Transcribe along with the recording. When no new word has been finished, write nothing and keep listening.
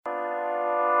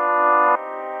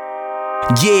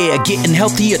Yeah, getting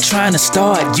healthier, trying to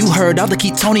start. You heard all the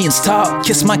ketonians talk.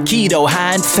 Kiss my keto,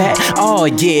 high in fat. Oh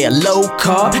yeah, low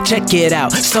carb. Check it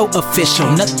out, so official.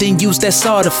 Nothing used that's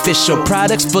artificial.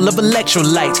 Products full of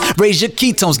electrolytes. Raise your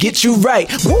ketones, get you right.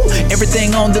 Woo!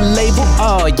 Everything on the label.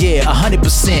 Oh yeah,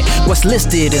 100%. What's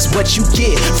listed is what you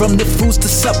get. From the foods to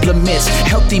supplements.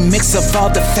 Healthy mix of all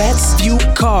the fats, few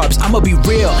carbs. I'ma be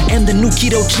real. And the new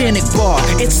ketogenic bar.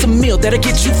 It's a meal that'll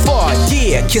get you far.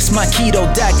 Yeah,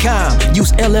 kissmyketo.com.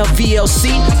 Use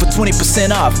LLVLC for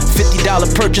 20% off.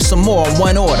 $50 purchase or more on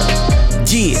one order.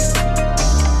 Yeah.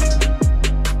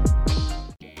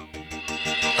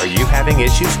 Are you having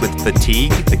issues with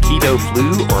fatigue, the keto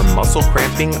flu, or muscle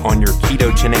cramping on your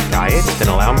ketogenic diet? Then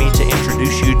allow me to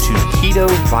introduce you to Keto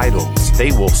Vitals.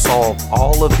 They will solve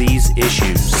all of these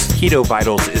issues. Keto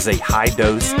Vitals is a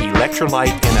high-dose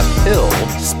electrolyte in a pill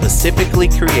specifically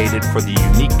created for the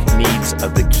unique needs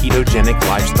of the ketogenic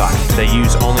lifestyle. They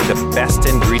use only the best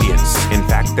ingredients. In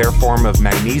fact, their form of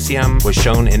magnesium was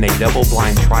shown in a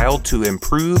double-blind trial to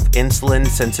improve insulin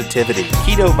sensitivity.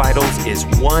 Keto Vitals is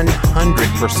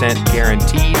 100%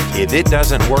 guaranteed. If it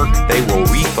doesn't work, they will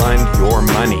refund your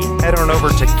money. Head on over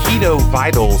to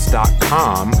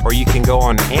ketovitals.com, or you can go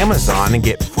on Amazon and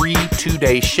get free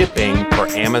 2-day shipping for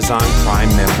Amazon Prime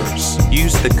members.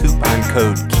 Use the coupon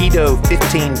code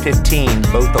KETO1515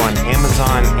 both on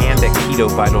Amazon and at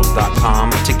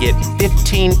ketovitals.com to get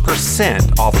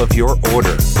 15% off of your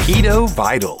order. Keto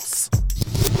Vitals.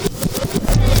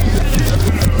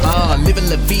 Living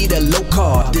La Vida low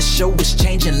carb. This show is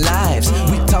changing lives.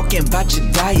 We talking about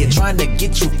your diet, trying to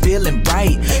get you feeling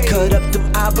right. Cut up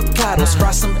them avocados,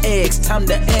 fry some eggs. Time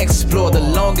to explore the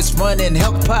longest running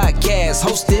health podcast,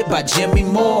 hosted by Jimmy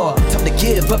Moore. Time to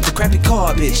give up the crappy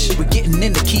garbage. We're getting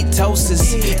into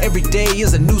ketosis. Every day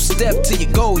is a new step to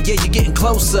your goal. Yeah, you're getting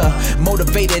closer,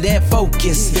 motivated and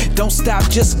focused. Don't stop,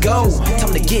 just go.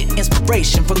 Time to get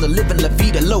inspiration from the Living La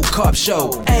Vida low carb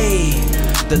show. Hey,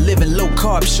 the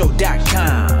livinglowcarbshow.com.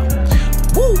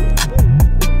 Woo!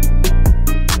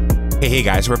 Hey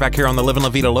guys, we're back here on the Living La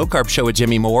Vida Low Carb Show with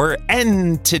Jimmy Moore,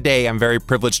 and today I'm very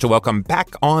privileged to welcome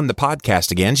back on the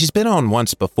podcast again. She's been on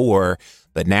once before,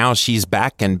 but now she's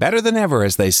back and better than ever,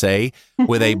 as they say,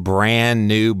 with a brand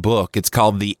new book. It's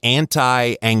called The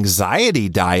Anti-Anxiety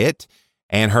Diet,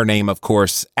 and her name, of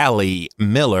course, Allie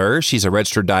Miller. She's a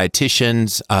registered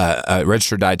dietitian,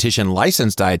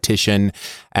 licensed dietitian,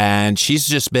 and she's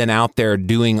just been out there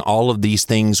doing all of these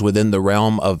things within the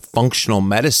realm of functional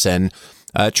medicine,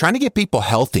 trying to get people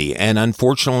healthy. And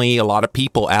unfortunately, a lot of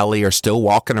people, Allie, are still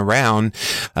walking around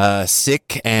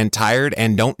sick and tired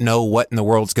and don't know what in the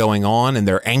world's going on. And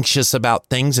they're anxious about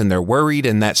things and they're worried.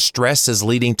 And that stress is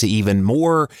leading to even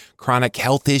more chronic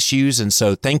health issues. And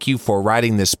so thank you for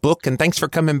writing this book. And thanks for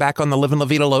coming back on the Living La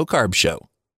Vida Low Carb Show.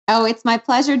 Oh, it's my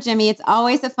pleasure, Jimmy. It's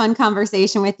always a fun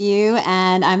conversation with you.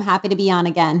 And I'm happy to be on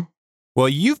again. Well,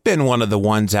 you've been one of the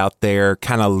ones out there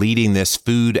kind of leading this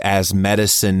food as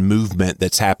medicine movement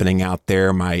that's happening out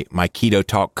there. My Keto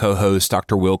Talk co-host,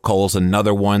 Dr. Will Cole's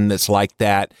another one that's like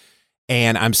that.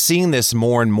 And I'm seeing this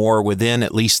more and more within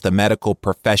at least the medical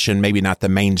profession, maybe not the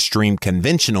mainstream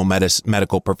conventional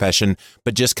medical profession,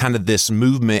 but just kind of this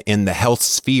movement in the health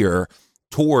sphere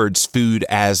towards food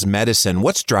as medicine.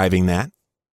 What's driving that?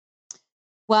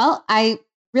 Well, I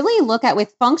really look at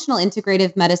with functional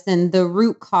integrative medicine, the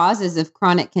root causes of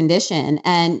chronic condition.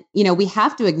 And, we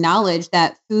have to acknowledge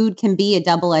that food can be a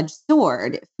double-edged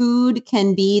sword. Food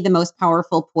can be the most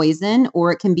powerful poison,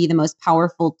 or it can be the most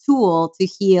powerful tool to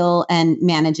heal and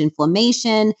manage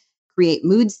inflammation, create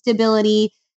mood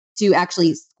stability, to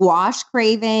actually squash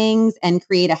cravings and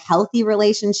create a healthy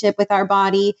relationship with our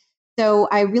body. So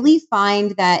I really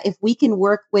find that if we can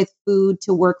work with food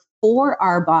to work for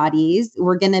our bodies,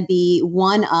 we're going to be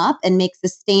one up and make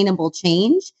sustainable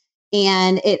change.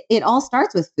 And it all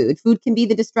starts with food. Food can be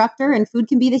the destructor and food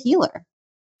can be the healer.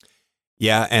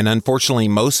 Yeah. And unfortunately,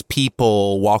 most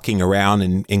people walking around,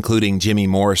 and including Jimmy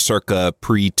Moore circa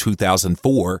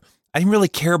pre-2004, I didn't really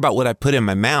care about what I put in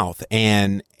my mouth.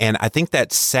 And I think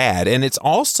that's sad. And it's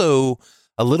also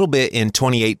a little bit in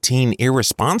 2018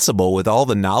 irresponsible with all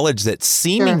the knowledge that's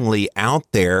seemingly out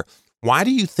there. Why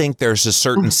do you think there's a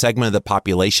certain segment of the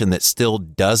population that still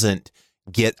doesn't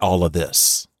get all of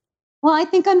this? Well, I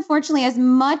think unfortunately, as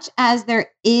much as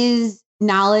there is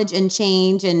knowledge and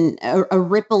change and a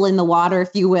ripple in the water,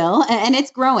 if you will, and it's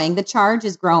growing, the charge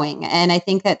is growing. And I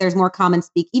think that there's more common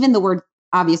speak, even the word,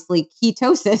 obviously,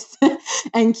 ketosis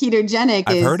and ketogenic.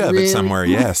 I've heard of it somewhere,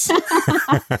 yes.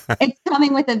 It's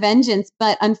coming with a vengeance,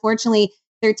 but unfortunately,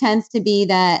 there tends to be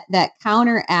that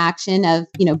counteraction of,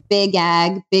 big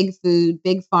ag, big food,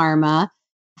 big pharma,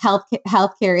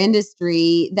 healthcare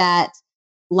industry that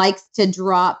likes to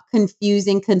drop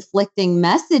confusing, conflicting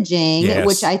messaging, Yes.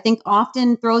 which I think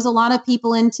often throws a lot of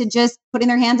people into just putting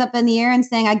their hands up in the air and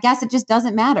saying, I guess it just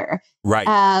doesn't matter. Right.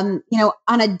 On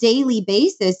a daily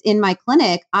basis in my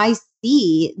clinic, I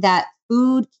see that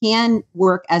food can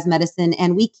work as medicine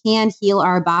and we can heal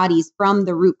our bodies from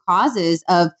the root causes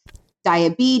of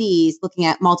diabetes, looking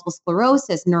at multiple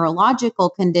sclerosis, neurological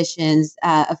conditions,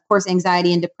 of course,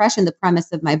 anxiety and depression, the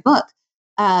premise of my book.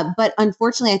 But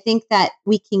unfortunately, I think that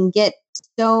we can get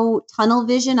so tunnel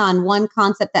vision on one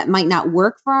concept that might not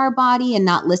work for our body and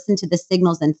not listen to the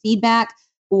signals and feedback.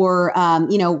 Or,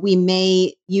 we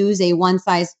may use a one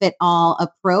size fit all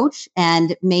approach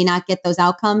and may not get those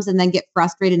outcomes and then get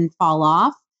frustrated and fall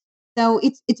off. So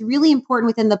it's really important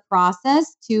within the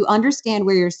process to understand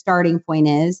where your starting point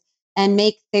is and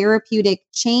make therapeutic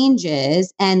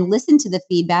changes and listen to the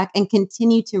feedback and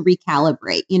continue to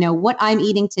recalibrate. What I'm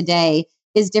eating today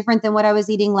is different than what I was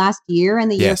eating last year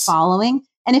and the year following.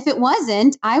 And if it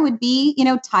wasn't, I would be,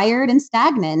 tired and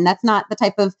stagnant. And that's not the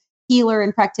type of healer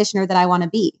and practitioner that I want to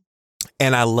be.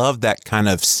 And I love that kind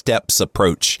of steps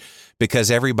approach because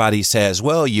everybody says,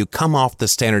 well, you come off the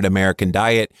standard American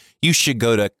diet, you should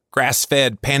go to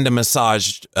grass-fed, panda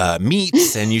massaged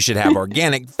meats, and you should have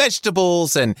organic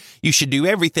vegetables, and you should do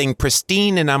everything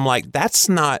pristine. And I'm like, that's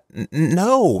not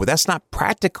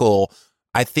practical.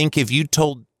 I think if you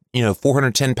told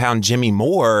 410-pound Jimmy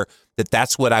Moore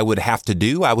that's what I would have to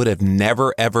do, I would have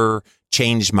never, ever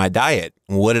changed my diet.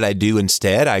 What did I do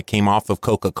instead? I came off of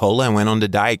Coca-Cola and went on to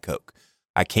Diet Coke.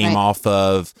 I came off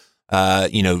of,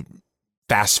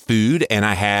 fast food and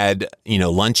I had,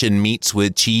 luncheon meats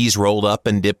with cheese rolled up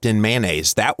and dipped in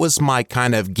mayonnaise. That was my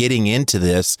kind of getting into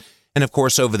this. And of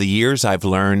course, over the years, I've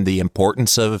learned the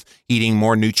importance of eating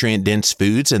more nutrient-dense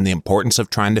foods and the importance of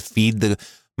trying to feed the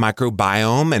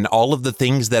microbiome and all of the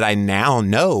things that I now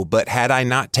know. But had I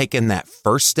not taken that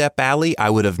first step, Allie, I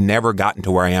would have never gotten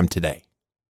to where I am today.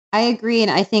 I agree.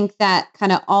 And I think that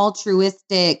kind of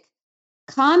altruistic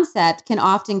concept can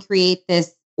often create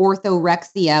this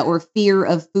orthorexia or fear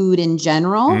of food in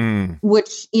general,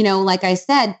 which, like I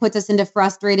said, puts us into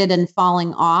frustrated and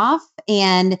falling off.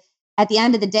 And at the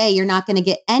end of the day, you're not going to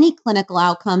get any clinical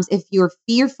outcomes if you're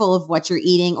fearful of what you're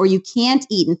eating or you can't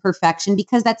eat in perfection,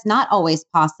 because that's not always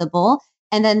possible.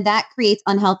 And then that creates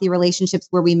unhealthy relationships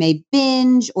where we may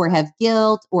binge or have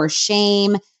guilt or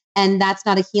shame. And that's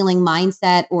not a healing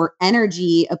mindset or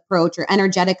energy approach or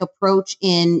energetic approach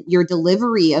in your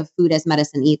delivery of food as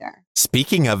medicine either.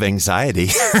 Speaking of anxiety.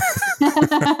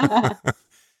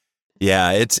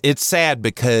 Yeah, it's sad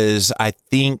because I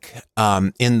think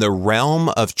in the realm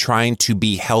of trying to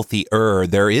be healthier,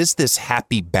 there is this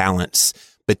happy balance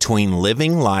between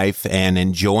living life and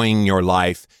enjoying your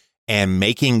life and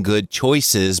making good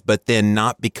choices, but then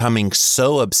not becoming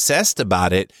so obsessed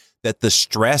about it that the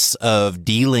stress of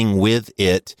dealing with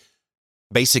it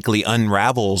basically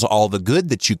unravels all the good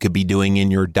that you could be doing in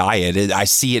your diet. I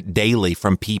see it daily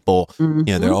from people,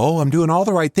 they're, I'm doing all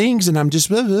the right things and I'm just,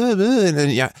 blah, blah,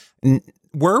 blah, and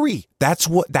worry. That's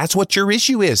what your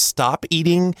issue is. Stop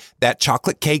eating that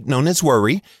chocolate cake known as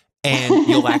worry and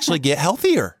you'll actually get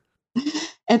healthier.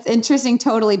 It's interesting,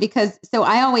 totally, because so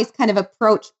I always kind of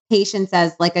approach patients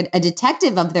as like a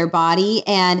detective of their body,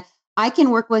 and I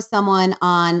can work with someone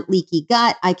on leaky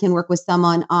gut. I can work with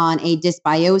someone on a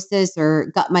dysbiosis or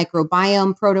gut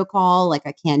microbiome protocol, like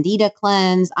a candida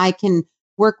cleanse. I can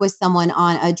work with someone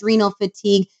on adrenal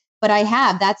fatigue, but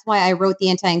that's why I wrote the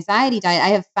anti-anxiety diet. I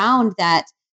have found that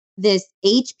this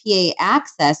HPA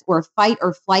axis or fight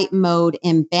or flight mode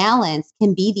imbalance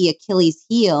can be the Achilles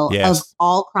heel of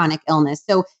all chronic illness.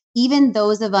 So even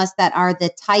those of us that are the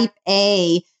type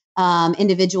A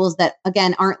individuals that,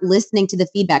 again, aren't listening to the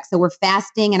feedback. So we're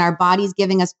fasting and our body's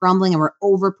giving us grumbling and we're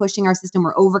over pushing our system.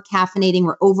 We're over caffeinating.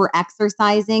 We're over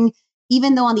exercising.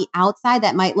 Even though on the outside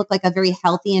that might look like a very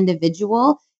healthy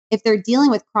individual, if they're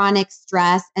dealing with chronic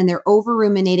stress and they're over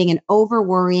ruminating and over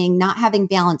worrying, not having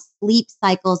balanced sleep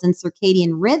cycles and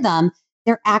circadian rhythm,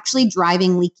 they're actually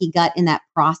driving leaky gut in that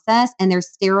process and they're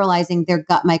sterilizing their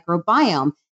gut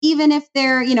microbiome, even if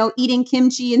they're, eating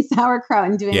kimchi and sauerkraut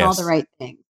and doing all the right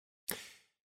things.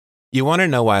 You want to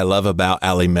know what I love about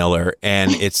Allie Miller,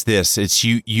 and it's this. It's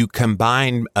you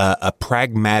combine a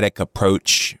pragmatic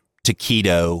approach to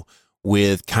keto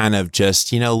with kind of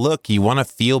just, look, you want to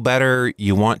feel better,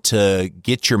 you want to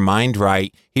get your mind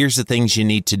right, here's the things you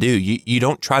need to do. You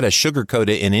don't try to sugarcoat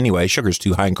it in any way. Sugar's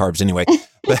too high in carbs anyway.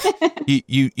 But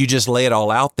you just lay it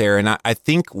all out there. And I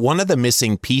think one of the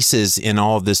missing pieces in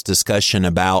all of this discussion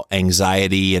about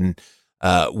anxiety and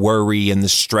worry and the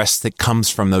stress that comes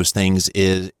from those things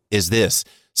is this.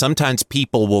 sometimes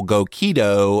people will go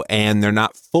keto and they're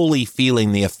not fully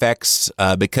feeling the effects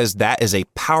because that is a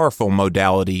powerful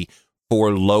modality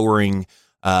for lowering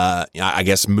I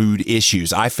guess mood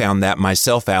issues. I found that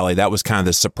myself, Allie. That was kind of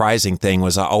the surprising thing,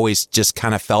 was I always just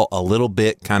kind of felt a little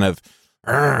bit kind of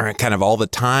all the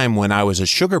time when I was a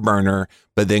sugar burner,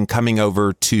 but then coming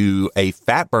over to a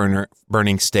fat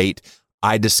burning state,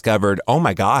 I discovered, oh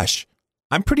my gosh,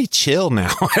 I'm pretty chill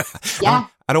now. Yeah.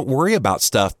 I don't worry about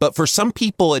stuff. But for some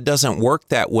people, it doesn't work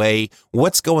that way.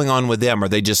 What's going on with them? Are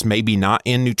they just maybe not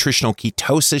in nutritional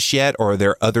ketosis yet? Or are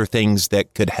there other things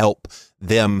that could help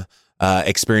them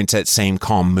experience that same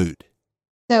calm mood?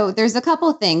 So there's a couple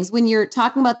of things. When you're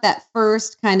talking about that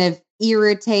first kind of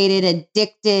irritated,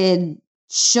 addicted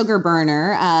sugar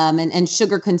burner and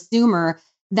sugar consumer,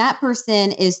 that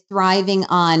person is thriving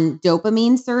on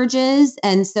dopamine surges.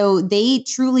 And so they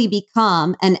truly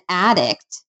become an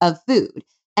addict of food.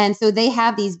 And so they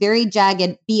have these very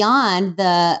jagged, beyond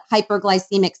the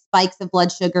hyperglycemic spikes of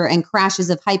blood sugar and crashes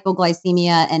of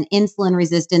hypoglycemia and insulin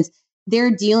resistance,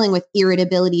 they're dealing with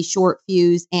irritability, short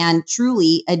fuse, and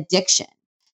truly addiction.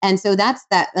 And so that's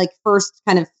that like first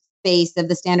kind of space of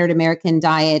the standard American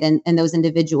diet and those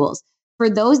individuals. For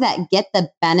those that get the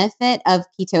benefit of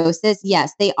ketosis,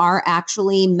 yes, they are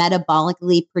actually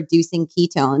metabolically producing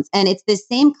ketones. And it's the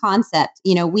same concept.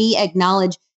 You know, we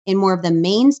acknowledge in more of the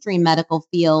mainstream medical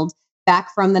field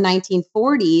back from the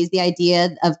 1940s, the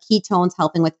idea of ketones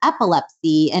helping with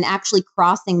epilepsy and actually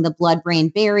crossing the blood-brain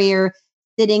barrier,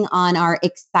 sitting on our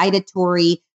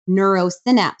excitatory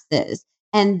neurosynapses.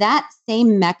 And that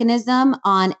same mechanism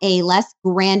on a less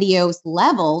grandiose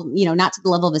level, you know, not to the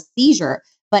level of a seizure,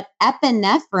 but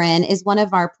epinephrine is one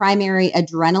of our primary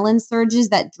adrenaline surges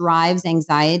that drives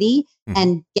anxiety. Mm-hmm.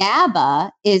 And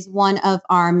GABA is one of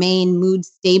our main mood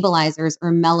stabilizers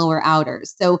or mellower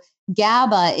outers. So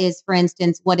GABA is, for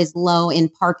instance, what is low in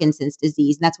Parkinson's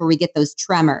disease. And that's where we get those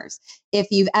tremors. If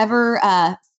you've ever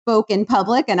spoke in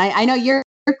public, and I know you're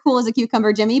cool as a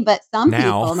cucumber, Jimmy, but some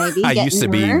people maybe I used to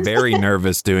be very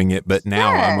nervous doing it, but now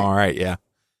I'm all right. Yeah.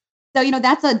 So, you know,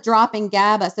 that's a drop in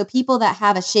GABA. So people that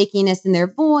have a shakiness in their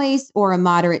voice or a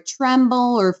moderate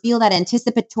tremble or feel that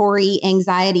anticipatory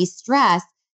anxiety stress,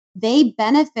 they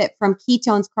benefit from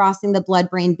ketones crossing the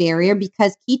blood-brain barrier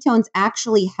because ketones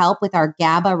actually help with our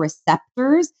GABA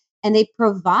receptors and they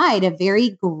provide a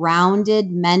very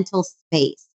grounded mental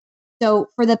space. So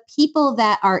for the people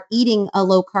that are eating a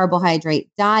low carbohydrate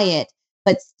diet,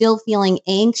 but still feeling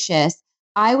anxious,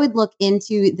 I would look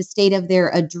into the state of their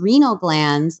adrenal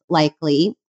glands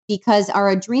likely, because our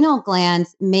adrenal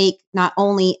glands make not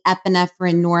only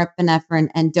epinephrine, norepinephrine,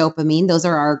 and dopamine. Those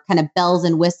are our kind of bells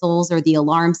and whistles or the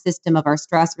alarm system of our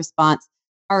stress response.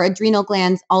 Our adrenal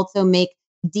glands also make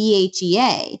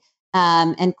DHEA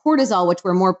and cortisol, which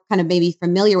we're more kind of maybe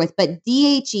familiar with. But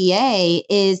DHEA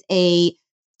is a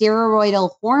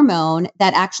steroidal hormone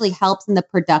that actually helps in the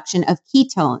production of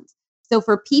ketones. So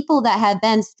for people that have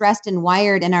been stressed and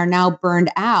wired and are now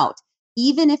burned out,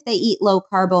 even if they eat low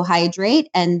carbohydrate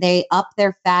and they up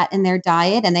their fat in their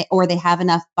diet and they have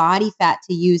enough body fat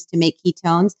to use to make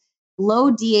ketones, low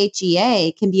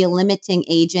DHEA can be a limiting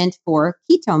agent for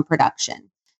ketone production.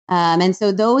 And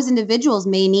so those individuals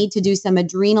may need to do some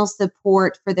adrenal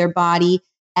support for their body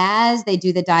as they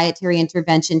do the dietary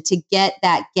intervention to get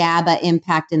that GABA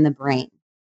impact in the brain.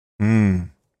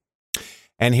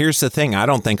 And here's the thing. I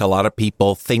don't think a lot of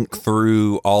people think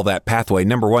through all that pathway.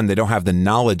 Number one, they don't have the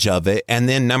knowledge of it. And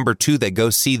then number two, they go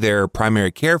see their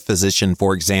primary care physician,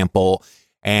 for example,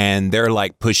 and they're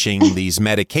like pushing these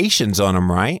medications on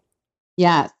them, right?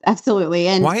 Yes, absolutely.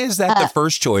 And why is that the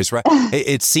first choice, right?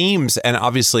 It seems, and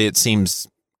obviously it seems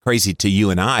crazy to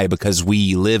you and I because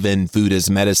we live in food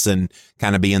as medicine,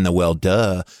 kind of being the well,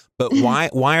 duh. But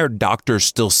why are doctors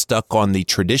still stuck on the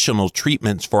traditional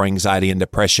treatments for anxiety and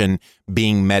depression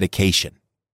being medication?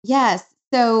 Yes.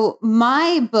 So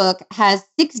my book has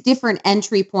 6 different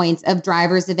entry points of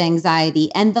drivers of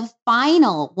anxiety. And the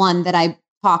final one that I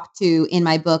talk to in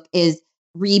my book is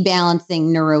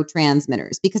rebalancing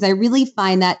neurotransmitters, because I really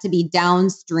find that to be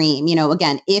downstream. You know,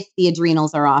 again, if the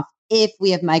adrenals are off, if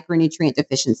we have micronutrient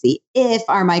deficiency, if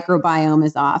our microbiome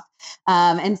is off.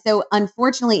 And so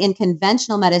unfortunately, in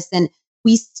conventional medicine,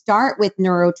 we start with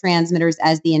neurotransmitters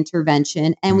as the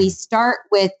intervention, and we start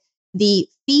with the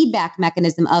feedback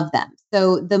mechanism of them.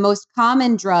 So the most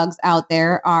common drugs out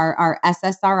there are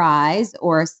SSRIs,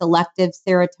 or selective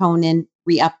serotonin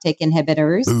reuptake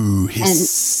inhibitors. Ooh,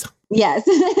 hiss. Yes.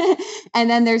 And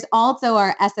then there's also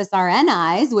our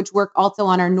SSRNIs, which work also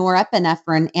on our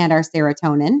norepinephrine and our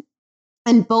serotonin.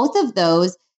 And both of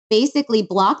those basically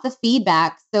block the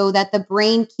feedback so that the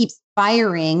brain keeps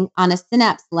firing on a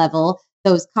synapse level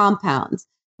those compounds.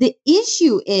 The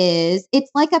issue is it's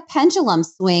like a pendulum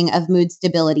swing of mood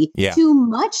stability. Yeah. Too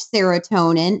much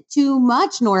serotonin, too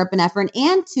much norepinephrine,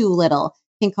 and too little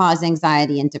can cause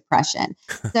anxiety and depression.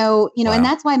 So, Wow. and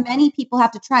that's why many people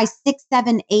have to try 6,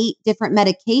 7, 8 different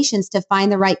medications to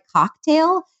find the right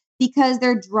cocktail, because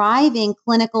they're driving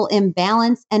clinical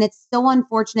imbalance. And it's so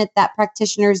unfortunate that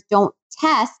practitioners don't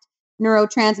test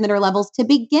neurotransmitter levels to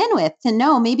begin with to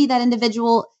know maybe that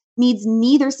individual needs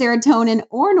neither serotonin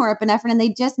or norepinephrine, and they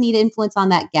just need influence on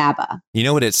that GABA. You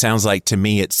know what it sounds like to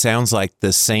me? It sounds like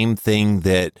the same thing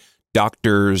that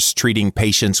doctors treating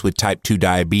patients with type 2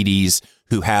 diabetes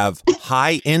who have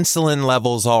high insulin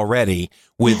levels already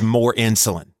with more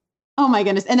insulin. Oh my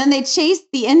goodness. And then they chase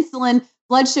the insulin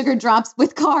blood sugar drops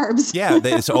with carbs. Yeah,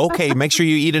 it's okay. Make sure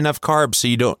you eat enough carbs so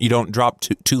you don't drop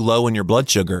too low in your blood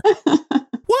sugar.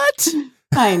 What?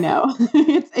 I know.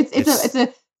 It's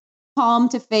a palm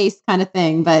to face kind of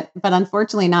thing, but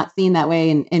unfortunately not seen that way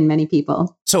in many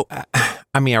people. So,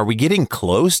 are we getting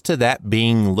close to that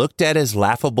being looked at as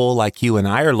laughable like you and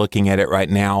I are looking at it right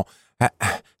now?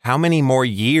 How many more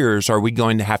years are we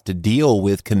going to have to deal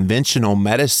with conventional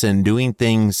medicine doing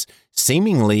things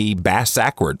seemingly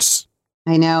backwards?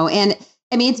 I know. And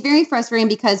it's very frustrating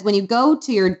because when you go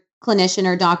to your clinician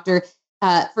or doctor,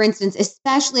 for instance,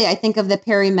 especially I think of the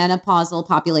perimenopausal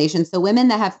population. So women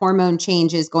that have hormone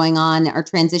changes going on are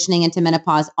transitioning into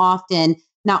menopause often.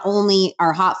 Not only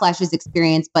are hot flashes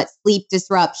experienced, but sleep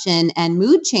disruption and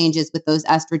mood changes with those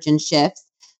estrogen shifts,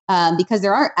 because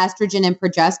there are estrogen and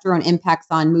progesterone impacts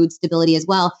on mood stability as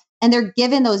well. And they're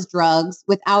given those drugs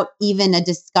without even a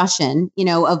discussion,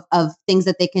 of things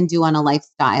that they can do on a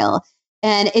lifestyle.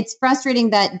 And it's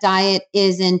frustrating that diet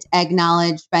isn't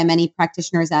acknowledged by many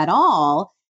practitioners at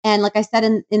all. And like I said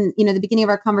in the beginning of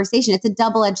our conversation, it's a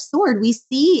double-edged sword. We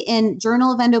see in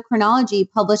Journal of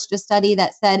Endocrinology published a study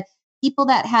that said people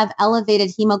that have elevated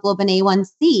hemoglobin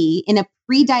A1C in a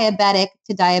pre-diabetic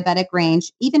to diabetic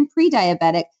range, even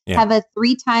pre-diabetic, have a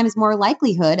 3 times more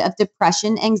likelihood of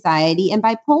depression, anxiety, and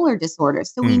bipolar disorder.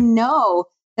 So we know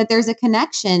that there's a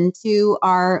connection to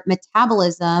our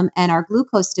metabolism and our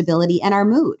glucose stability and our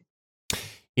mood.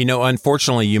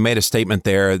 Unfortunately, you made a statement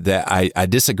there that I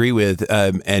disagree with,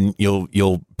 and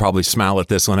you'll probably smile at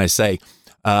this when I say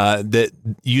that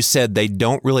you said they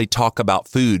don't really talk about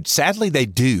food. Sadly, they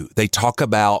do. They talk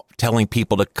about telling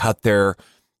people to cut their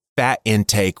fat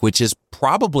intake, which is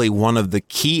probably one of the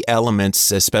key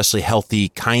elements, especially healthy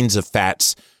kinds of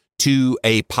fats, to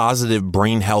a positive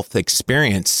brain health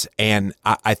experience. And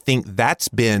I think that's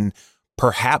been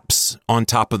perhaps on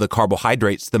top of the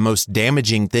carbohydrates, the most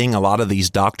damaging thing a lot of these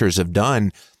doctors have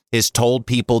done is told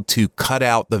people to cut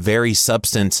out the very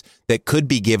substance that could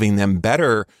be giving them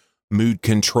better mood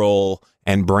control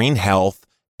and brain health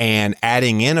and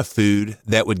adding in a food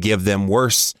that would give them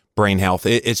worse brain health.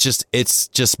 It's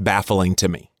just baffling to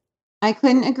me. I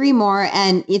couldn't agree more.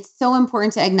 And it's so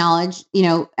important to acknowledge,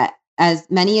 as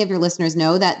many of your listeners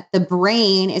know, that the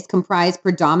brain is comprised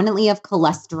predominantly of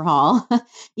cholesterol.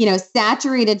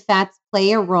 Saturated fats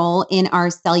play a role in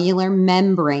our cellular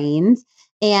membranes.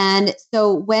 And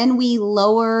so when we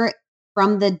lower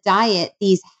from the diet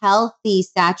these healthy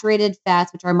saturated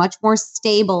fats, which are much more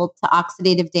stable to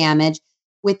oxidative damage,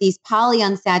 with these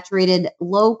polyunsaturated,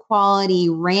 low quality,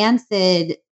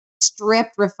 rancid,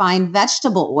 stripped, refined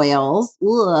vegetable oils,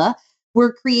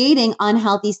 we're creating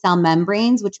unhealthy cell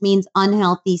membranes, which means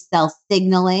unhealthy cell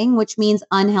signaling, which means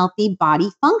unhealthy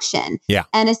body function. Yeah.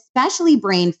 And especially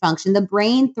brain function. The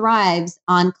brain thrives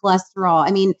on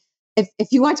cholesterol.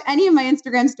 If you watch any of my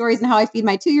Instagram stories and how I feed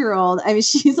my 2-year-old,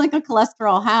 she's like a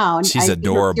cholesterol hound. She's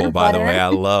adorable, by the way. I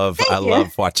love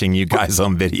watching you guys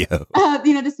on video.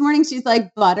 This morning she's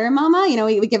like, butter, mama.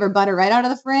 We give her butter right out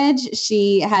of the fridge.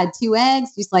 She had 2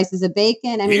 eggs, 2 slices of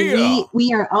bacon.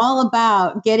 We are all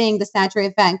about getting the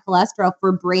saturated fat and cholesterol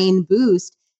for brain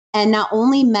boost, and not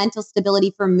only mental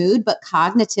stability for mood, but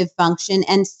cognitive function.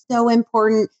 And so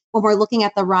important when we're looking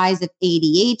at the rise of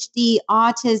ADHD,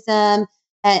 autism,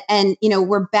 and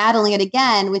we're battling it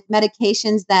again with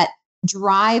medications that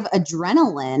drive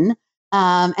adrenaline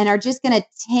and are just going to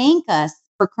tank us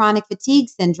for chronic fatigue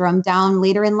syndrome down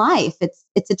later in life.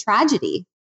 It's a tragedy.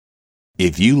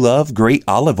 If you love great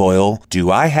olive oil, do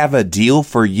I have a deal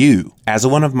for you? As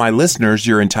one of my listeners,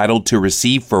 you're entitled to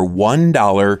receive for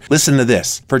 $1, listen to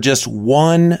this, for just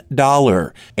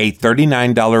 $1, a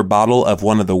 $39 bottle of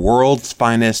one of the world's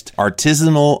finest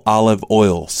artisanal olive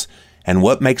oils. And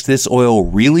what makes this oil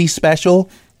really special?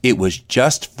 It was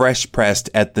just fresh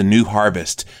pressed at the new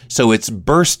harvest, so it's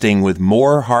bursting with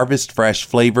more harvest fresh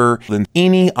flavor than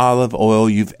any olive oil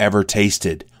you've ever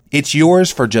tasted. It's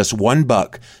yours for just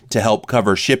 $1 to help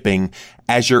cover shipping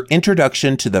as your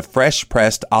introduction to the Fresh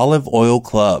Pressed Olive Oil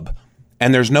Club.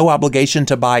 And there's no obligation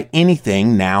to buy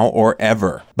anything now or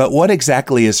ever. But what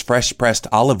exactly is fresh pressed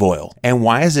olive oil? And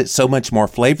why is it so much more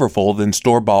flavorful than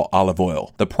store-bought olive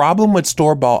oil? The problem with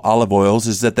store-bought olive oils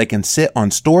is that they can sit on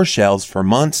store shelves for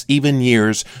months, even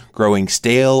years, growing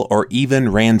stale or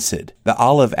even rancid. The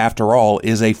olive, after all,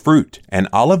 is a fruit, and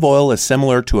olive oil is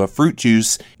similar to a fruit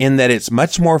juice in that it's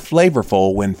much more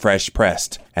flavorful when fresh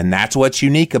pressed. And that's what's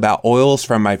unique about oils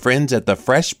from my friends at the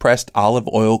Fresh Pressed Olive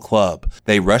Oil Club.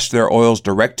 They rush their oils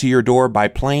direct to your door by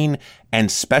plane and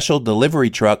special delivery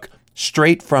truck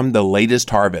straight from the latest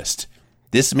harvest.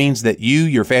 This means that you,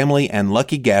 your family, and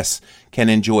lucky guests can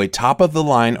enjoy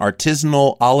top-of-the-line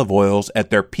artisanal olive oils at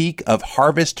their peak of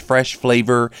harvest fresh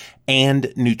flavor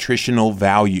and nutritional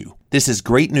value. This is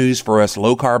great news for us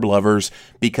low-carb lovers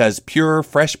because pure,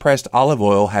 fresh-pressed olive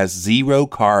oil has zero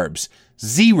carbs.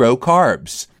 Zero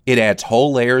carbs. It adds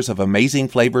whole layers of amazing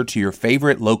flavor to your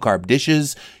favorite low-carb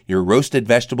dishes, your roasted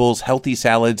vegetables, healthy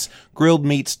salads, grilled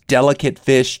meats, delicate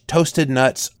fish, toasted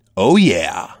nuts. Oh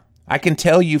yeah! I can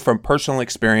tell you from personal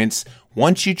experience,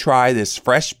 once you try this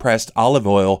fresh-pressed olive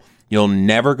oil, you'll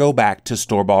never go back to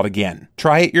store-bought again.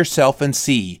 Try it yourself and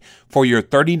see. For your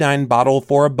 39 bottle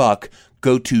for $1,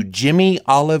 go to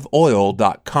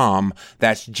jimmyoliveoil.com.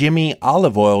 That's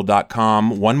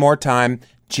jimmyoliveoil.com. One more time,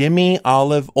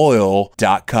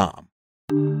 jimmyoliveoil.com.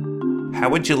 How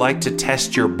would you like to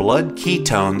test your blood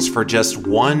ketones for just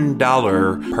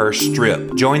 $1 per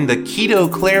strip? Join the Keto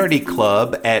Clarity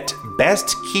Club at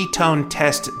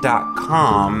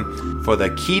bestketonetest.com for the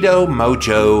Keto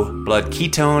Mojo blood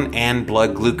ketone and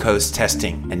blood glucose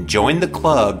testing. And join the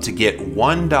club to get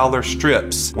 $1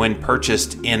 strips when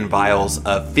purchased in vials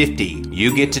of 50.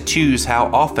 You get to choose how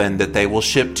often that they will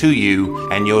ship to you,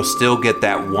 and you'll still get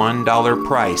that $1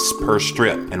 price per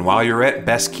strip. And while you're at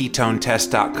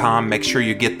bestketonetest.com, make sure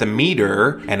you get the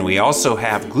meter, and we also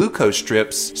have glucose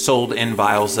strips sold in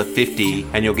vials of 50,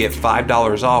 and you'll get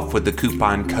 $5 off with the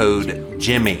coupon code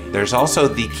Jimmy. There's also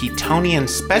the Ketonian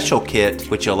Special Kit,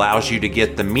 which allows you to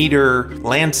get the meter,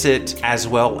 lancet, as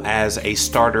well as a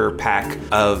starter pack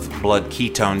of blood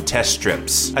ketone test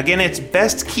strips. Again, it's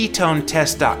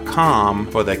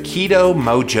bestketonetest.com for the Keto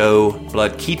Mojo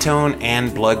blood ketone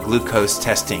and blood glucose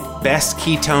testing.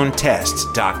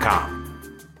 bestketonetest.com.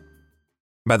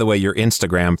 By the way, your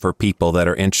Instagram for people that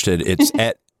are interested, it's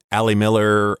at Allie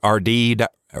Miller RD,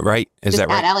 right? Is that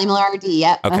right? At Allie Miller RD,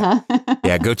 yep. Okay. Uh-huh.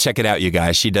 Yeah, go check it out, you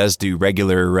guys. She does do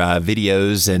regular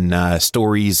videos and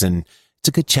stories, and it's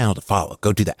a good channel to follow.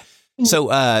 Go do that. So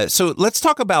let's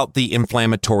talk about the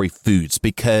inflammatory foods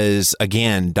because,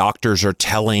 again, doctors are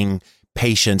telling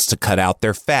patients to cut out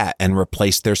their fat and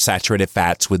replace their saturated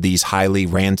fats with these highly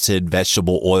rancid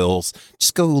vegetable oils.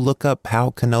 Just go look up how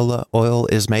canola oil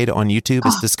is made on YouTube.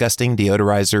 It's disgusting.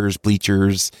 Deodorizers,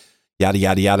 bleachers, yada,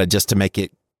 yada, yada, just to make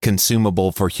it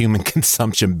consumable for human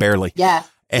consumption, barely. Yeah.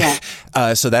 Yeah.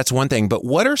 So that's one thing. But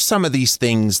what are some of these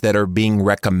things that are being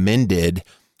recommended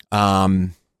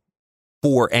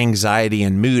for anxiety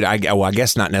and mood? I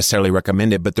guess not necessarily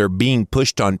recommended, but they're being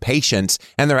pushed on patients,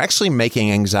 and they're actually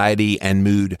making anxiety and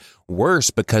mood worse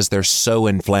because they're so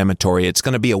inflammatory. It's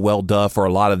going to be a well duh for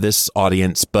a lot of this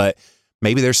audience, but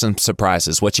maybe there's some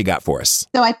surprises. What you got for us?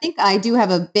 So I think I do have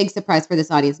a big surprise for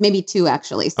this audience, maybe two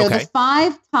actually. So Okay. the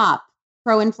 5 top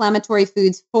pro-inflammatory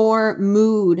foods for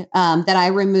mood that I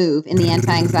remove in the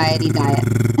anti-anxiety diet.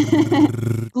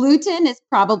 Gluten is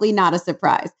probably not a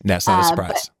surprise. That's not a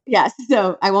surprise. Yes.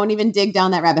 So I won't even dig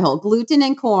down that rabbit hole. Gluten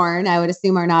and corn, I would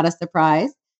assume, are not a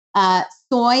surprise.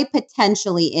 Soy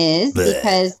potentially is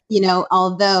because,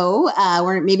 although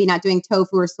we're maybe not doing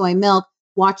tofu or soy milk,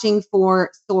 watching for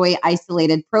soy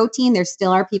isolated protein. There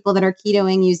still are people that are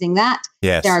ketoing using that.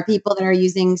 Yes. There are people that are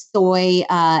using soy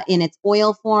in its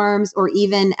oil forms or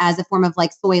even as a form of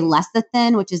like soy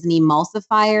lecithin, which is an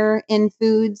emulsifier in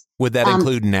foods. Would that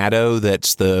include natto,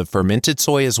 that's the fermented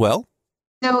soy as well?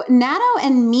 So natto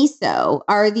and miso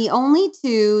are the only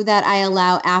two that I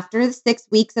allow after the 6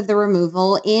 weeks of the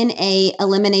removal in a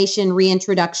elimination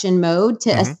reintroduction mode to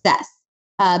assess.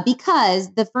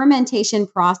 Because the fermentation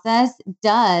process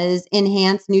does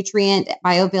enhance nutrient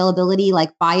bioavailability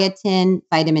like biotin,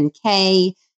 vitamin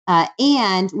K,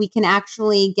 and we can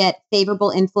actually get favorable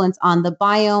influence on the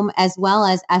biome as well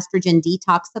as estrogen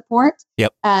detox support.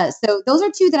 Yep. So those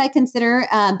are two that I consider,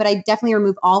 but I definitely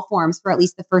remove all forms for at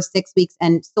least the first 6 weeks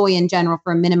and soy in general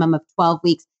for a minimum of 12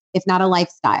 weeks, if not a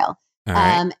lifestyle. All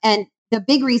right. And the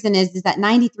big reason is that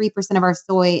 93% of our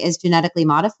soy is genetically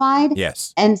modified.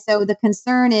 Yes. And so the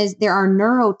concern is there are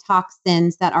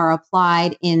neurotoxins that are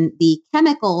applied in the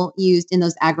chemical used in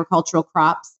those agricultural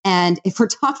crops. And if we're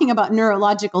talking about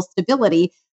neurological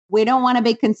stability, we don't want to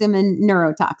be consuming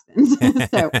neurotoxins.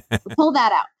 So pull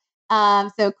that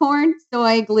out. So corn,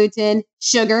 soy, gluten,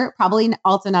 sugar, probably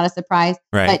also not a surprise,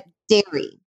 right. but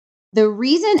dairy. The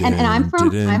reason, and I'm from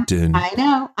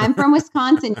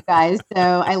Wisconsin, you guys.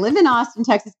 So I live in Austin,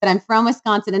 Texas, but I'm from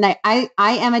Wisconsin, and I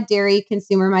am a dairy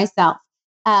consumer myself.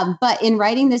 But in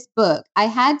writing this book, I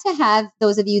had to have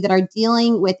those of you that are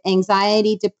dealing with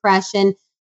anxiety, depression,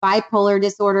 bipolar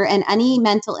disorder, and any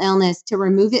mental illness to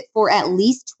remove it for at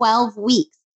least 12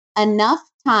 weeks, enough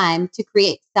time to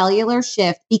create cellular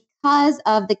shift because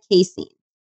of the casein.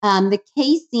 The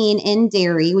casein in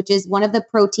dairy, which is one of the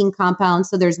protein compounds,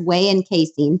 so there's whey and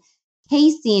casein.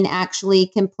 Casein actually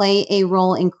can play a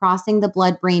role in crossing the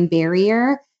blood-brain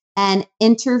barrier and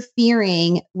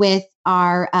interfering with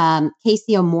our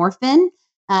casomorphin,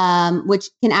 which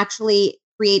can actually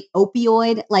create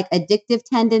opioid-like addictive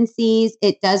tendencies.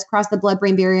 It does cross the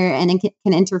blood-brain barrier and it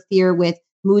can interfere with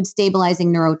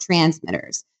mood-stabilizing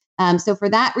neurotransmitters. So for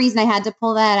that reason, I had to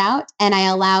pull that out, and I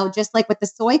allow, just like with the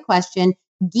soy question,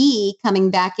 ghee coming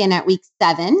back in at week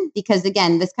 7, because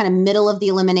again, this kind of middle of the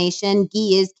elimination,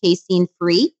 ghee is casein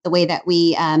free, the way that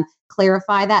we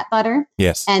clarify that butter.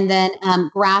 Yes. And then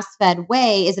grass-fed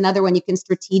whey is another one you can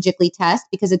strategically test,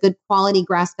 because a good quality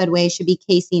grass-fed whey should be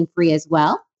casein free as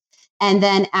well. And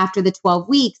then after the 12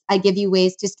 weeks, I give you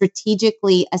ways to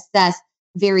strategically assess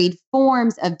varied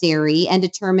forms of dairy and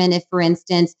determine if, for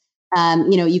instance,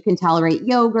 you can tolerate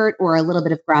yogurt or a little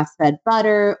bit of grass-fed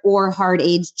butter or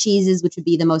hard-aged cheeses, which would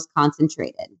be the most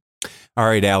concentrated. All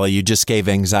right, Allie, you just gave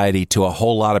anxiety to a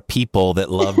whole lot of people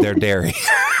that love their dairy.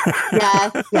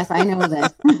 Yes, I know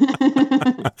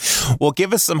this. Well,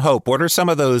 give us some hope. What are some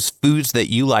of those foods that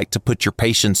you like to put your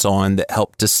patients on that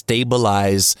help to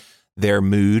stabilize their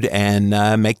mood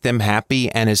and make them happy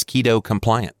and as keto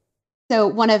compliant? So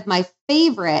one of my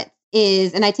favorites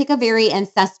is, and I take a very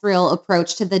ancestral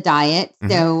approach to the diet.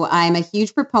 So I'm a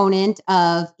huge proponent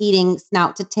of eating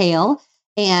snout to tail.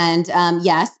 And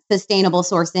yes, sustainable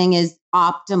sourcing is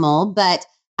optimal, but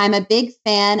I'm a big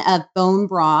fan of bone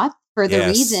broth for the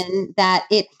reason that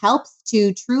it helps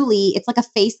to truly, it's like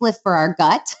a facelift for our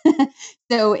gut.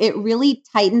 So it really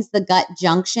tightens the gut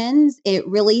junctions. It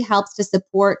really helps to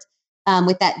support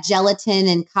with that gelatin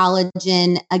and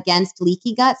collagen against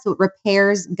leaky gut. So it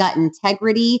repairs gut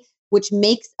integrity, which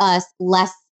makes us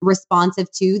less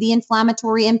responsive to the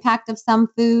inflammatory impact of some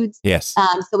foods. Yes.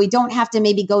 So we don't have to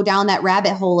maybe go down that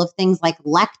rabbit hole of things like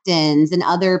lectins and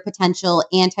other potential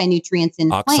anti-nutrients in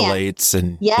plants. Oxalates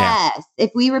and yes.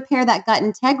 If we repair that gut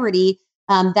integrity,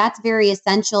 that's very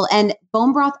essential. And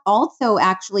bone broth also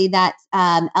actually, that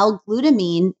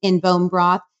L-glutamine in bone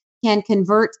broth can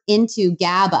convert into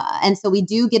GABA. And so we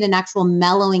do get an actual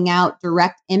mellowing out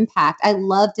direct impact. I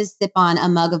love to sip on a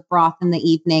mug of broth in the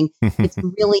evening. It's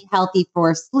really healthy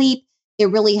for sleep. It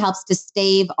really helps to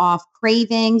stave off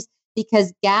cravings,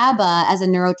 because GABA as a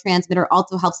neurotransmitter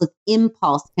also helps with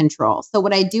impulse control. So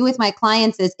what I do with my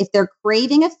clients is, if they're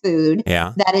craving a food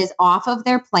that is off of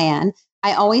their plan,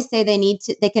 I always say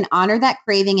they can honor that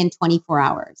craving in 24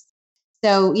 hours.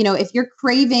 So, if you're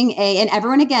craving and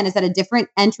everyone, again, is at a different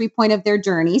entry point of their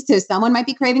journey. So someone might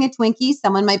be craving a Twinkie.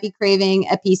 Someone might be craving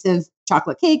a piece of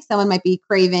chocolate cake. Someone might be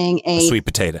craving a sweet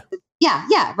potato.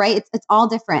 Yeah, right. It's all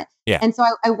different. Yeah. And so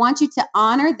I want you to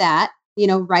honor that,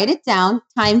 write it down,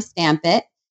 timestamp it,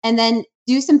 and then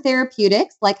do some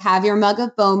therapeutics, like have your mug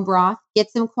of bone broth,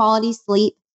 get some quality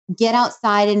sleep, get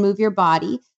outside and move your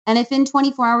body. And if in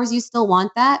 24 hours you still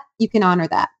want that, you can honor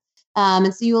that.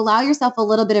 And so you allow yourself a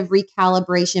little bit of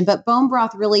recalibration, but bone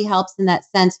broth really helps in that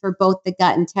sense for both the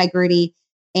gut integrity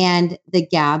and the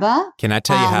GABA. Can I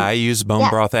tell you how I use bone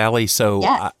broth, Allie? So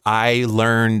I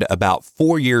learned about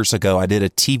 4 years ago, I did a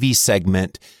TV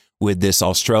segment with this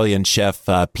Australian chef,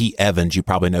 Pete Evans. You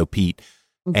probably know Pete.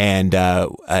 And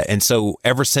so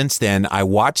ever since then, I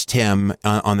watched him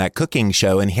on that cooking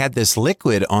show, and he had this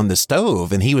liquid on the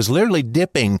stove, and he was literally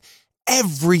dipping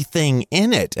everything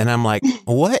in it. And I'm like,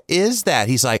 what is that?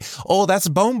 He's like, oh, that's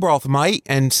bone broth, mate.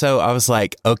 And so I was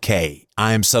like, okay,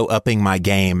 I'm so upping my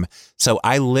game. So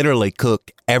I literally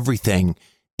cook everything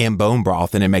in bone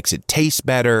broth, and it makes it taste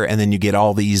better. And then you get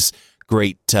all these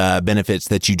great benefits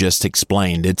that you just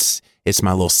explained. It's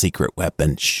my little secret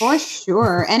weapon. For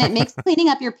sure. And it makes cleaning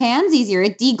up your pans easier.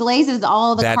 It deglazes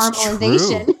all the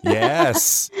caramelization. True.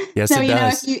 Yes. Yes, so, it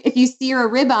does. If you sear a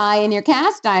ribeye in your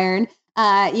cast iron,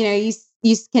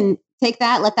 you can take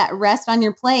that, let that rest on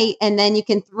your plate, and then you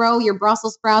can throw your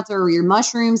Brussels sprouts or your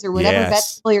mushrooms or whatever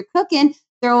vegetable you're cooking.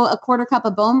 Throw a quarter cup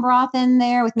of bone broth in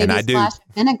there with maybe a splash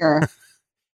of vinegar.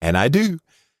 And I do.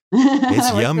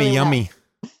 It's yummy, really yummy.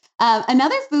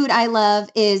 Another food I love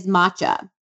is matcha.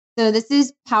 So this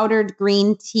is powdered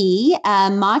green tea.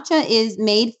 Matcha is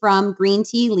made from green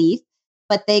tea leaf,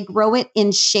 but they grow it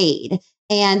in shade.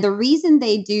 And the reason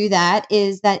they do that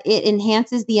is that it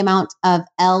enhances the amount of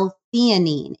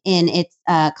L-theanine in its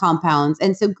compounds.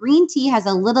 And so green tea has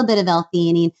a little bit of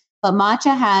L-theanine, but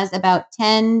matcha has about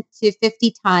 10 to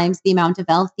 50 times the amount of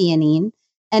L-theanine.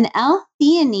 And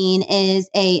L-theanine is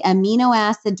a amino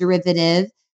acid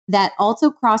derivative that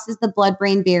also crosses the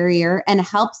blood-brain barrier and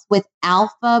helps with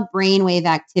alpha brainwave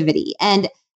activity. And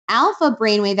alpha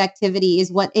brainwave activity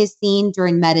is what is seen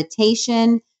during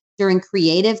meditation, during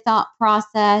creative thought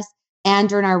process, and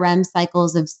during our REM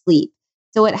cycles of sleep.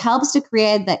 So it helps to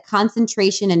create that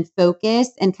concentration and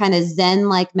focus and kind of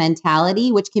Zen-like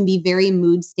mentality, which can be very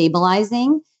mood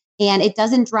stabilizing. And it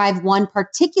doesn't drive one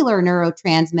particular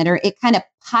neurotransmitter. It kind of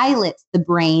pilots the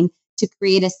brain to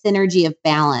create a synergy of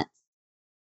balance.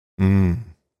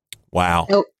 Wow.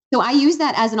 So I use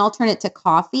that as an alternate to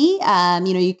coffee.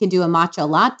 You can do a matcha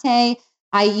latte.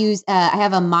 I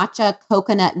have a matcha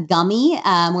coconut gummy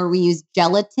where we use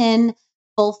gelatin,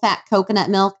 full fat coconut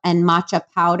milk, and matcha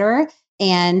powder.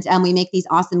 And we make these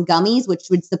awesome gummies, which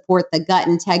would support the gut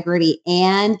integrity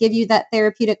and give you that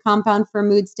therapeutic compound for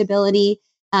mood stability.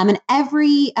 And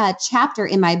every chapter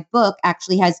in my book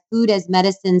actually has food as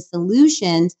medicine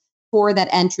solutions for that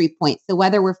entry point. So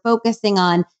whether we're focusing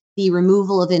on the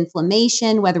removal of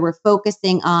inflammation, whether we're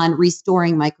focusing on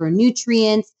restoring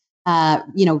micronutrients,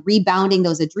 rebounding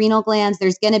those adrenal glands,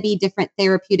 there's going to be different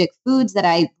therapeutic foods that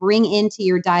I bring into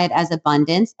your diet as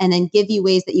abundance and then give you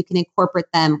ways that you can incorporate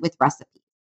them with recipes.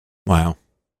 Wow.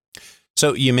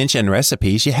 So you mentioned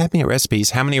recipes. You had me at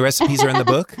recipes. How many recipes are in the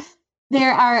book?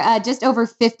 There are just over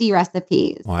 50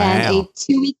 recipes and a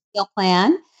 2-week meal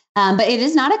plan. But it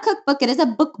is not a cookbook. It is a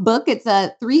book. It's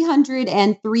a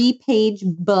 303-page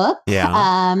book.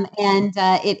 Yeah. And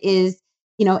it is,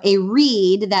 a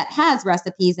read that has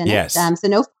recipes in it. So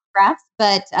no photographs,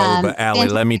 but Allie,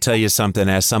 let me tell you something.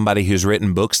 As somebody who's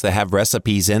written books that have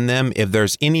recipes in them, if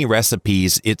there's any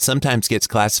recipes, it sometimes gets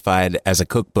classified as a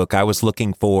cookbook. I was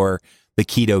looking for the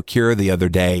Keto Cure the other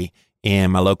day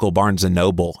in my local Barnes &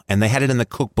 Noble, and they had it in the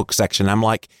cookbook section. I'm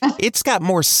like, it's got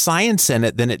more science in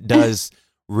it than it does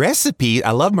recipe. I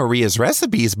love Maria's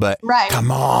recipes, but come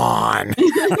on.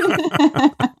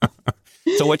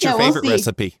 So what's your favorite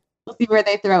recipe? We'll see where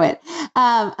they throw it.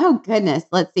 Oh goodness.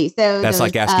 Let's see. So that's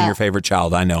like asking your favorite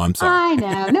child. I know. I'm sorry. I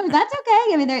know. No, that's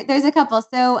okay. I mean, there's a couple.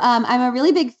 So I'm a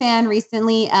really big fan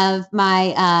recently of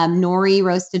my nori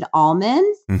roasted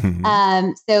almonds.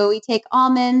 Mm-hmm. So we take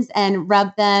almonds and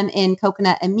rub them in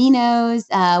coconut aminos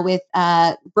with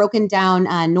broken down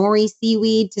nori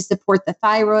seaweed to support the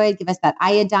thyroid, give us that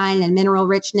iodine and mineral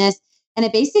richness. And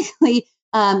it basically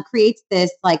creates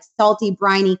this like salty,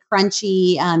 briny,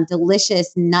 crunchy,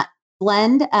 delicious nut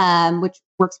blend, which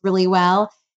works really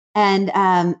well. And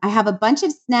I have a bunch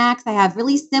of snacks. I have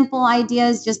really simple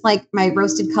ideas, just like my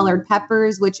roasted colored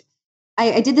peppers, which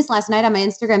I did this last night on my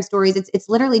Instagram stories. It's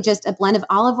literally just a blend of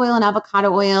olive oil and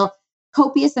avocado oil,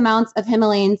 copious amounts of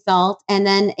Himalayan salt, and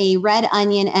then a red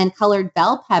onion and colored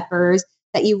bell peppers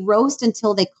that you roast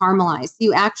until they caramelize. So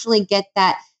you actually get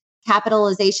that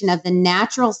capitalization of the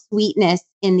natural sweetness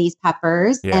in these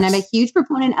peppers. Yes. And I'm a huge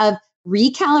proponent of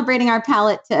recalibrating our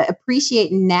palate to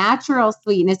appreciate natural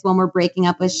sweetness when we're breaking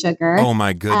up with sugar. Oh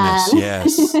my goodness.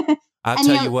 Yes. I'll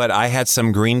tell you what, I had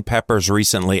some green peppers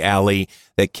recently, Allie,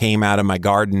 that came out of my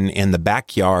garden in the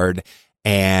backyard,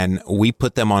 and we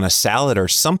put them on a salad or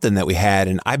something that we had,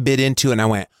 and I bit into it and I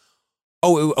went,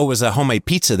 it was a homemade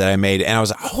pizza that I made. And I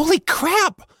was like, holy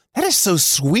crap, that is so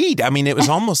sweet. I mean, it was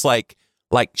almost like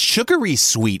sugary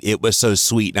sweet. It was so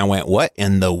sweet. And I went, what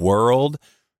in the world?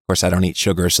 Of course, I don't eat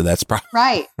sugar, so that's probably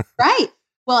right.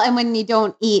 Well, and when you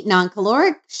don't eat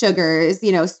non-caloric sugars,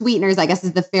 sweeteners, I guess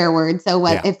is the fair word. So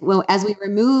as we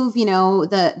remove,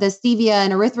 the stevia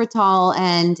and erythritol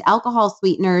and alcohol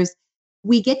sweeteners,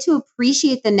 we get to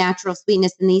appreciate the natural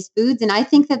sweetness in these foods. And I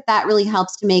think that really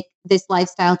helps to make this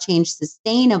lifestyle change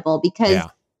sustainable because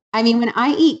I mean, when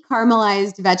I eat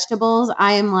caramelized vegetables,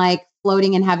 I am like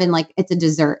floating in heaven, like it's a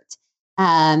dessert.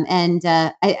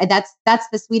 That's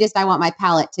the sweetest I want my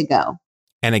palate to go.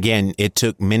 And again, it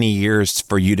took many years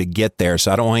for you to get there.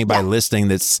 So I don't want anybody listening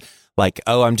that's like,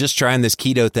 oh, I'm just trying this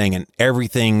keto thing and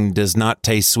everything does not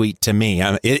taste sweet to me.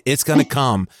 It's going to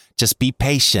come. Just be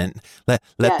patient. Let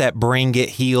that brain get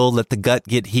healed. Let the gut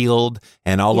get healed.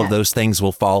 And all of those things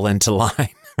will fall into line.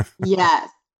 Yes.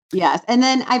 Yes. And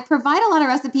then I provide a lot of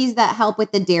recipes that help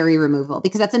with the dairy removal,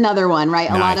 because that's another one, right?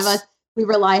 Nice. A lot of us, we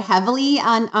rely heavily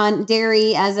on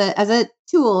dairy as a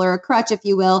tool or a crutch, if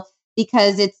you will,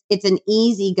 because it's an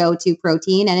easy go-to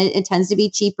protein, and it tends to be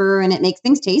cheaper, and it makes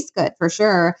things taste good for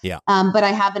sure. Yeah. But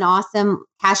I have an awesome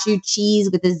cashew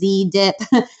cheese with a Z dip,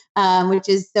 which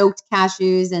is soaked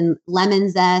cashews and lemon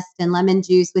zest and lemon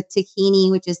juice with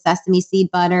tahini, which is sesame seed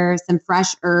butter, some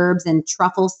fresh herbs, and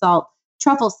truffle salt.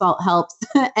 Truffle salt helps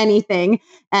anything,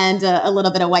 and a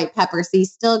little bit of white pepper. So you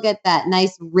still get that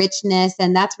nice richness.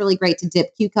 And that's really great to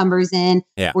dip cucumbers in,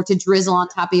 or to drizzle on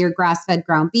top of your grass-fed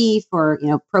ground beef, or,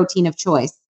 protein of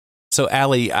choice. So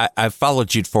Allie, I've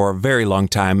followed you for a very long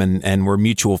time, and we're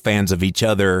mutual fans of each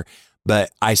other. But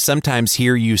I sometimes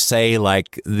hear you say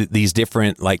like these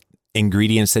different like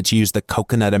ingredients that you use. The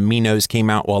coconut aminos came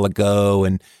out a while ago,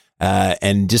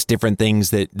 and just different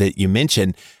things that you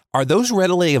mentioned. Are those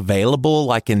readily available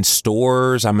like in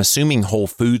stores? I'm assuming Whole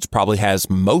Foods probably has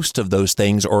most of those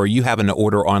things, or are you having to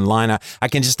order online? I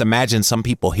can just imagine some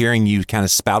people hearing you kind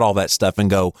of spout all that stuff and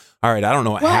go, all right, I don't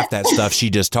know what half that stuff she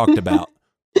just talked about.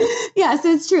 Yeah,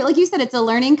 so it's true. Like you said, it's a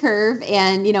learning curve.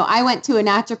 And, I went to a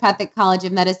naturopathic college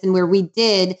of medicine where we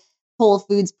did Whole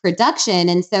Foods production.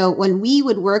 And so when we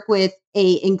would work with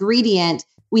a ingredient,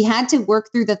 we had to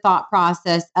work through the thought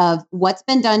process of what's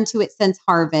been done to it since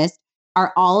harvest.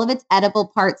 Are all of its edible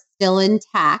parts still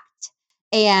intact?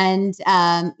 And,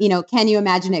 can you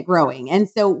imagine it growing? And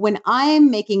so when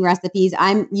I'm making recipes,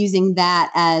 I'm using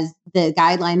that as the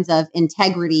guidelines of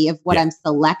integrity of what I'm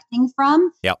selecting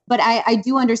from. Yep. But I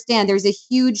do understand there's a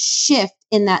huge shift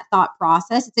in that thought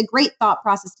process. It's a great thought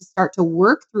process to start to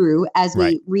work through as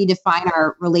we redefine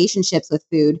our relationships with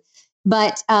food.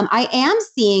 But I am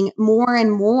seeing more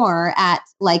and more at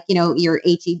your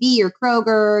HEB, your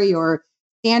Kroger, your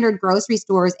standard grocery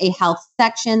stores, a health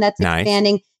section that's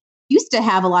expanding. Used to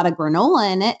have a lot of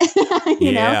granola in it.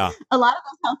 A lot of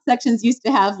those health sections used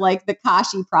to have like the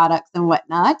kashi products and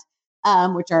whatnot,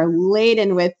 which are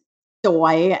laden with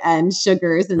soy and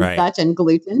sugars and such, and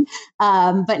gluten.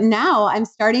 But now I'm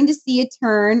starting to see a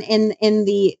turn in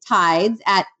the tides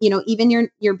at, even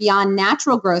your beyond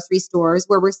natural grocery stores,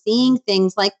 where we're seeing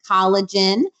things like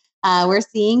collagen. We're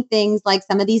seeing things like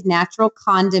some of these natural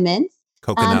condiments.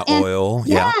 Coconut oil.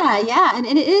 Yeah. And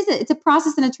it's a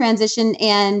process and a transition.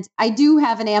 And I do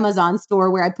have an Amazon store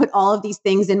where I put all of these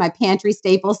things in my pantry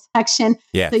staples section.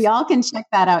 Yes. So y'all can check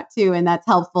that out too. And that's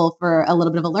helpful for a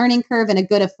little bit of a learning curve and a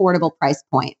good affordable price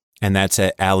point. And that's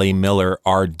at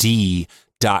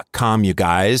AllieMillerRD.com, you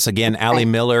guys. Again, Allie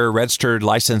Miller, registered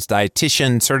licensed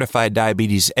dietitian, certified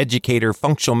diabetes educator,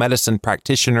 functional medicine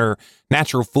practitioner,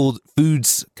 natural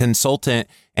foods consultant,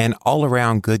 and all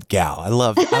around good gal. I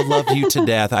love you to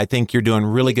death. I think you're doing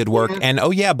really good work. And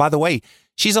by the way,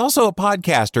 she's also a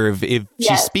podcaster. If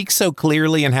she speaks so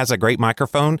clearly and has a great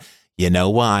microphone, you know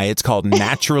why. It's called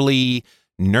Naturally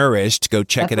Nourished. Go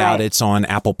check it out. It's on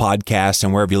Apple Podcasts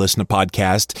and wherever you listen to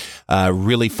podcasts.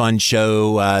 Really fun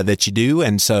show that you do.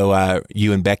 And so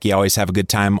you and Becky always have a good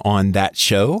time on that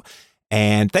show.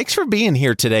 And thanks for being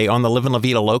here today on the Living La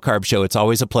Vida Low Carb Show. It's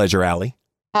always a pleasure, Allie.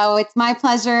 Oh, it's my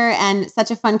pleasure, and such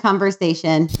a fun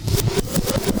conversation.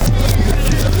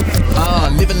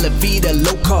 Living La Vida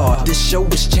Low Carb. This show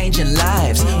is changing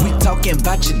lives. We talking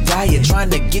about your diet, trying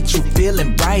to get you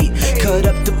feeling right. Cut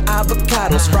up them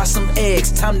avocados, fry some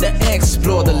eggs. Time to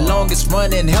explore the longest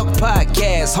running health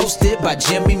podcast, hosted by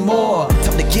Jimmy Moore.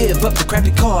 Time to give up the crappy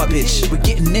garbage. We're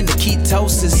getting into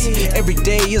ketosis. Every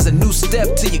day is a new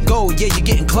step to your goal. Yeah, you're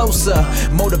getting closer,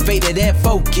 motivated and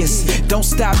focused. Don't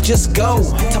stop, just go.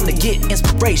 Time to get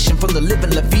inspiration from the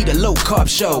Living La Vida Low Carb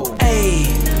Show. Hey,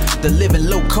 the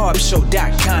livinglowcarbshow.com.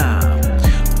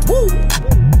 Woo!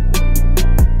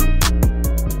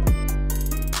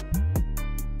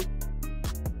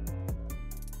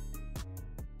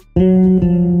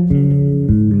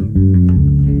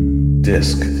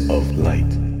 Disc of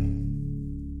light.